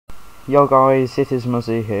Yo guys, it is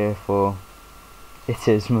Muzzy here for... It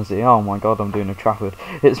is Muzzy, oh my god, I'm doing a Trafford.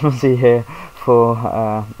 It's Muzzy here for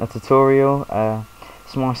a tutorial.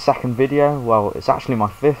 It's my second video, well it's actually my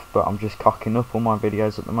fifth, but I'm just cocking up all my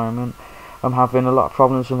videos at the moment. I'm having a lot of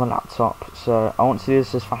problems with my laptop, so I want to do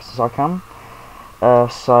this as fast as I can.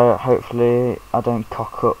 So hopefully I don't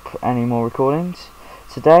cock up any more recordings.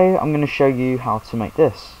 Today I'm going to show you how to make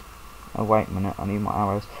this. Oh wait a minute, I need my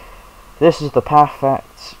arrows. This is the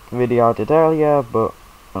perfect video I did earlier, but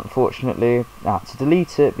unfortunately I had to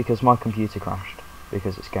delete it because my computer crashed,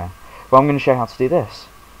 because it's gay. But I'm going to show you how to do this.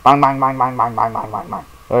 Bang bang bang bang bang bang bang bang bang.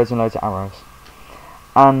 Loads and loads of arrows.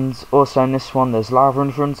 And also in this one there's lava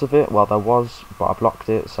in front of it. Well, there was, but I blocked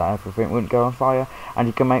it so everything wouldn't go on fire. And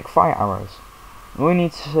you can make fire arrows. All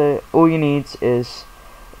you need is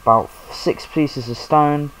about 6 pieces of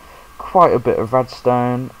stone, quite a bit of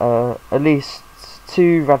redstone, at least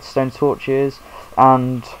 2 redstone torches,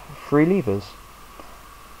 and 3 levers.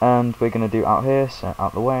 And we're going to do out here, so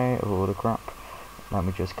out the way of all the crap. Let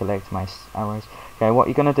me just collect my arrows. Okay, what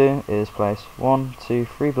you're going to do is place 1, 2,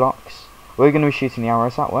 3 blocks. We're going to be shooting the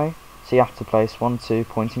arrows that way, so you have to place 1, 2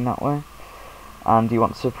 pointing that way. And you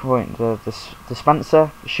want to point the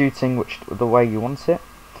dispenser shooting the way you want it.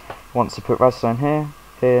 You want to put redstone here,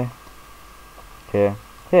 here, here,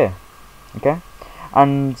 here. Okay?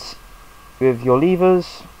 And with your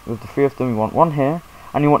levers, with the 3 of them, you want 1 here,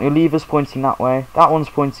 and you want your levers pointing that way. That one's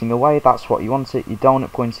pointing away, that's what you want it. You don't want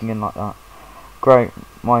it pointing in like that. Great,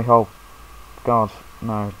 my whole... God,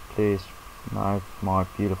 no, please. No, my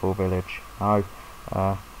beautiful village. No.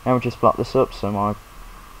 Let me just block this up so my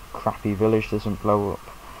crappy village doesn't blow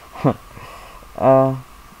up.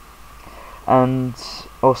 And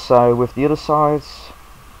also with the other sides,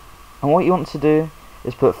 and what you want to do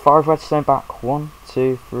is put 5 redstone back, 1,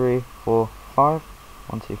 2, 3, 4, 5,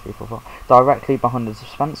 1, 2, 3, 4, 5, directly behind the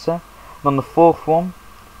dispenser. And on the 4th one,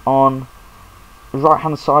 on the right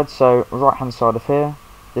hand side, so right hand side of here,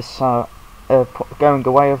 this going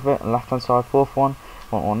away of it, and left hand side, 4th one,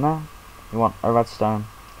 you want one there, you want a redstone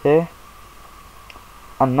here,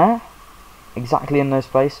 and there, exactly in those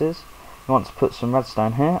places. You want to put some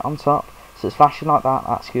redstone here on top, so it's flashing like that,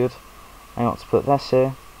 that's good. And you want to put this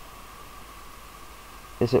here.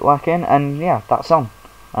 Is it working? And yeah, that's on,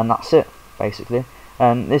 and that's it basically.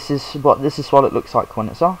 And this is what it looks like when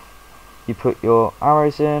it's off. You put your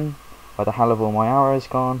arrows in. Where the hell have all my arrows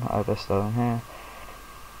gone? Oh, they're still in here.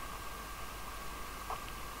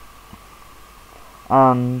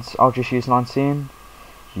 And I'll just use 19.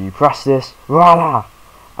 You press this, voila!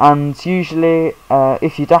 And usually,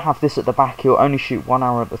 if you don't have this at the back, you'll only shoot 1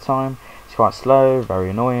 arrow at a time. It's quite slow,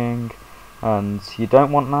 very annoying, and you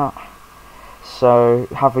don't want that. So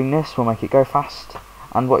having this will make it go fast.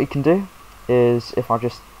 And what you can do is, if I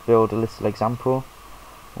just build a little example,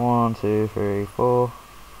 1, 2, 3, 4,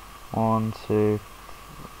 1, 2,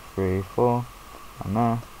 3, 4, and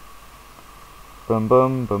there, boom,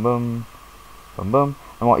 boom, boom, boom, boom, boom.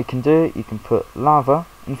 And what you can do, you can put lava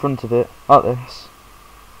in front of it like this.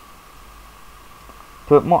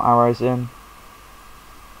 Put more arrows in.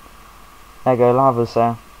 There you go, lava's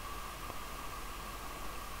there.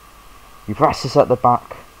 You press this at the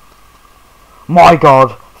back. My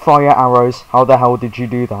god, fire arrows, how the hell did you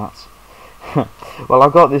do that? Well, I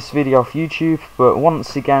got this video off YouTube, but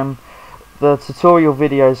once again, the tutorial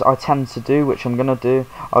videos I tend to do, which I'm going to do,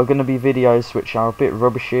 are going to be videos which are a bit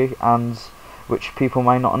rubbishy and which people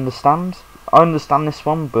may not understand. I understand this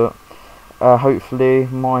one, but hopefully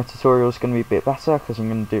my tutorial is going to be a bit better because I'm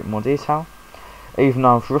going to do it in more detail, even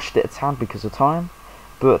though I've rushed it a tad because of time.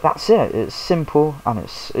 But that's it. It's simple and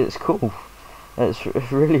it's cool. It's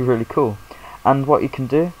really cool. And what you can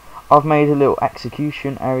do, I've made a little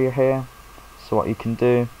execution area here. So what you can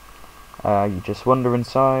do, you just wander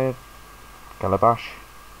inside, Calabash,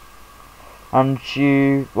 and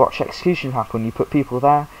you watch execution happen. You put people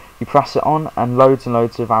there, you press it on, and loads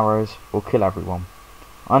of arrows will kill everyone.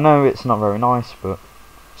 I know it's not very nice, but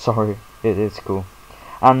sorry, it is cool.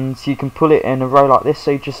 And you can pull it in a row like this,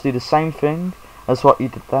 so you just do the same thing as what you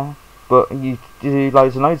did there, but you do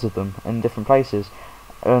loads and loads of them in different places.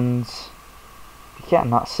 And yeah,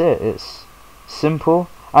 and that's it. It's simple,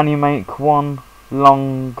 and you make one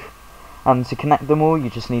long, and to connect them all, you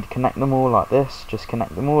just need to connect them all like this. Just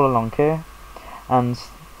connect them all along here, and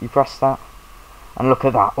you press that, and look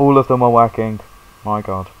at that, all of them are working. My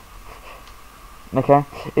god. Okay,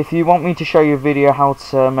 if you want me to show you a video how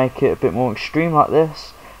to make it a bit more extreme like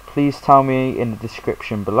this, please tell me in the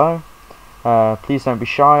description below. Please don't be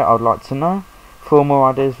shy, I'd like to know for more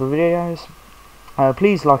ideas for videos.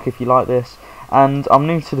 Please like if you like this, and I'm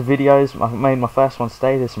new to the videos. I made my first one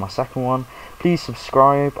today, this is my second one. Please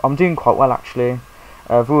subscribe. I'm doing quite well actually.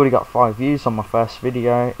 I've already got 5 views on my first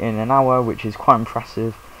video in an hour, which is quite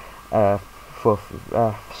impressive for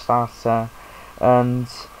starter. And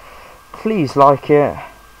please like it.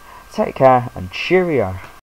 Take care and cheerio.